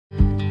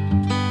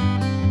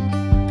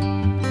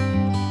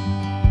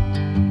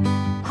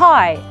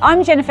Hi,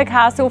 I'm Jennifer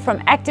Castle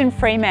from Acton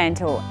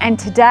Fremantle, and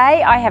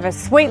today I have a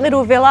sweet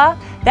little villa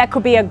that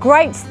could be a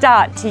great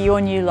start to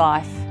your new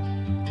life.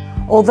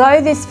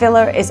 Although this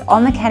villa is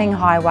on the Canning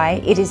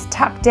Highway, it is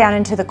tucked down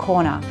into the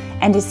corner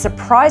and is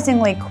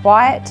surprisingly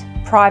quiet,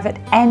 private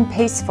and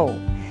peaceful.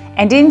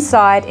 And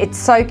inside it's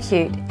so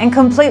cute and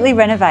completely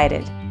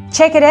renovated.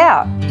 Check it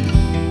out!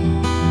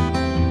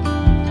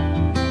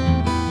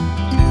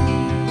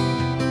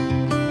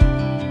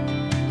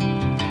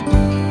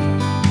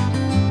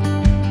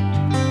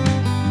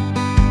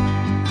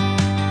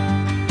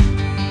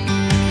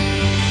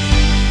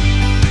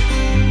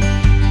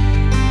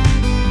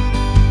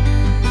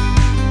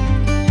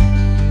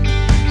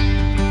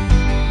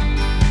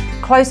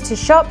 Close to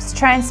shops,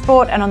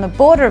 transport and on the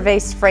border of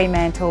East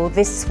Fremantle,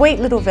 this sweet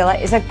little villa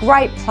is a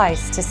great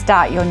place to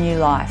start your new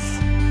life.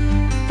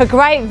 For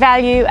great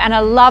value and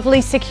a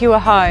lovely secure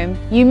home,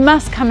 you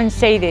must come and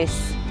see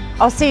this.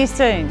 I'll see you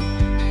soon.